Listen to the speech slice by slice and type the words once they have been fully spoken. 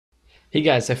Hey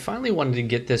guys, I finally wanted to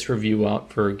get this review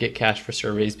out for Get Cash for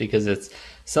Surveys because it's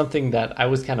something that I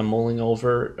was kind of mulling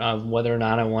over whether or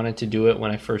not I wanted to do it when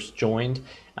I first joined.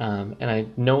 And I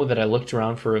know that I looked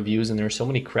around for reviews and there were so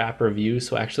many crap reviews,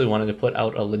 so I actually wanted to put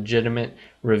out a legitimate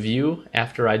review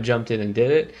after I jumped in and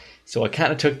did it. So I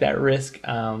kind of took that risk,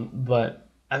 but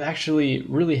I'm actually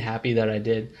really happy that I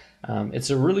did. It's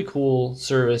a really cool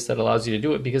service that allows you to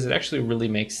do it because it actually really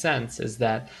makes sense. Is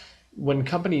that when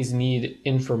companies need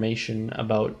information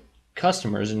about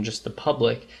customers and just the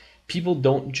public, people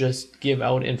don't just give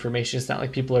out information. It's not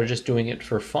like people are just doing it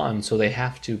for fun, so they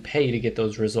have to pay to get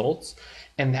those results.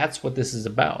 And that's what this is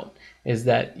about, is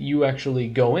that you actually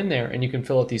go in there and you can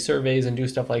fill out these surveys and do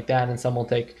stuff like that. And some will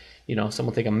take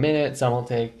a minute, some will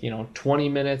take, 20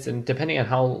 minutes. And depending on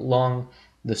how long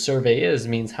the survey is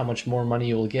means how much more money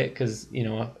you will get. Because,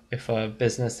 if a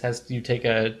business has you take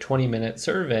a 20-minute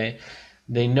survey,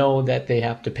 they know that they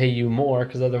have to pay you more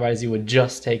because otherwise you would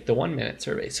just take the 1 minute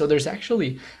survey. So there's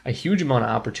actually a huge amount of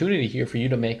opportunity here for you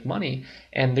to make money.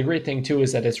 And the great thing too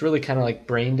is that it's really kind of like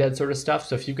brain dead sort of stuff.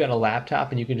 So if you've got a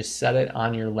laptop and you can just set it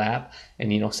on your lap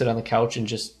and sit on the couch and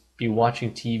just be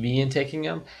watching TV and taking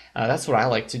them, that's what I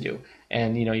like to do.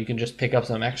 And you can just pick up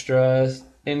some extra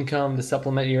income to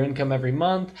supplement your income every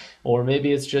month, or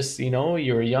maybe it's just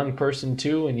you're a young person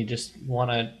too and you just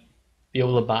want to be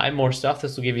able to buy more stuff.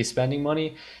 This will give you spending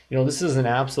money. This is an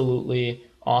absolutely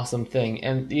awesome thing.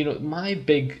 And, my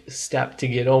big step to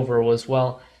get over was,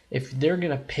 well, if they're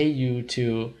going to pay you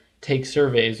to take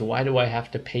surveys, why do I have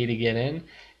to pay to get in?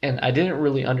 And I didn't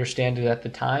really understand it at the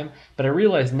time, but I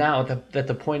realize now that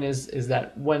the point is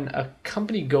that when a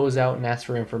company goes out and asks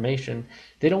for information,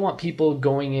 they don't want people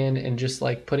going in and just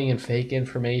like putting in fake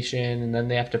information and then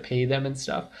they have to pay them and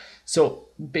stuff. So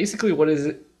basically what it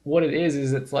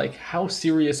is it's like, how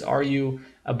serious are you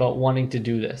about wanting to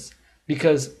do this?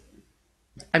 Because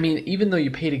I mean, even though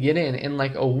you pay to get in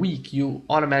like a week you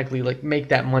automatically like make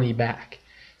that money back.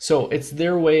 So it's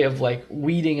their way of like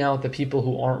weeding out the people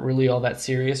who aren't really all that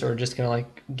serious or just gonna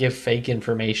like give fake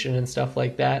information and stuff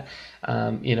like that,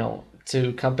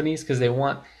 to companies, because they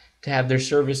want to have their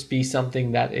service be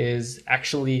something that is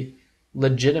actually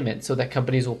legitimate so that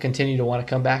companies will continue to want to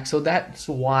come back. So that's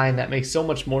why, and that makes so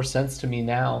much more sense to me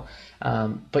now.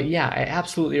 But yeah, I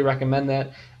absolutely recommend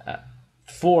that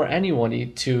for anybody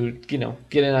to,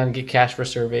 get in on Get Cash for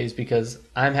Surveys, because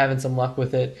I'm having some luck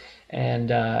with it. And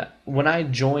when I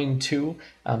joined too,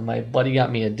 my buddy got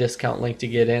me a discount link to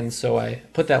get in. So I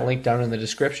put that link down in the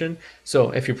description.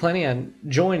 So if you're planning on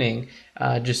joining,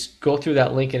 just go through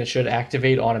that link and it should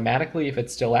activate automatically if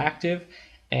it's still active.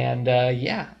 And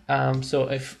so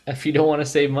if you don't want to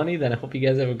save money, then I hope you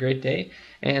guys have a great day.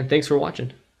 And thanks for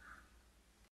watching.